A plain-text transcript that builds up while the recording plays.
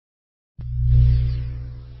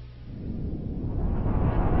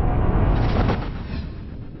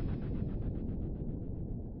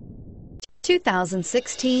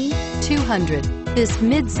2016 200. This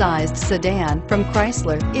mid-sized sedan from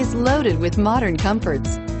Chrysler is loaded with modern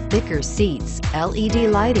comforts. Thicker seats,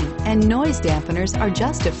 LED lighting, and noise dampeners are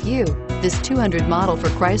just a few. This 200 model for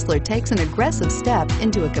Chrysler takes an aggressive step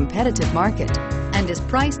into a competitive market and is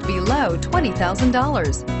priced below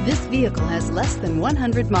 $20,000. This vehicle has less than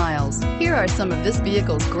 100 miles. Here are some of this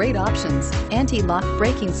vehicle's great options: anti-lock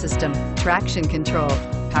braking system, traction control,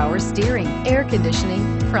 power steering, air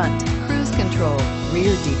conditioning, front, cruise control,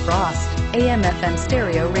 rear defrost, AM/FM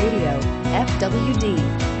stereo radio, FWD,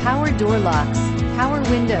 power door locks, power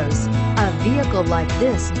windows. A vehicle like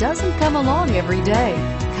this doesn't come along every day.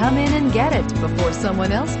 Come in and get it before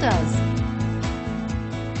someone else does.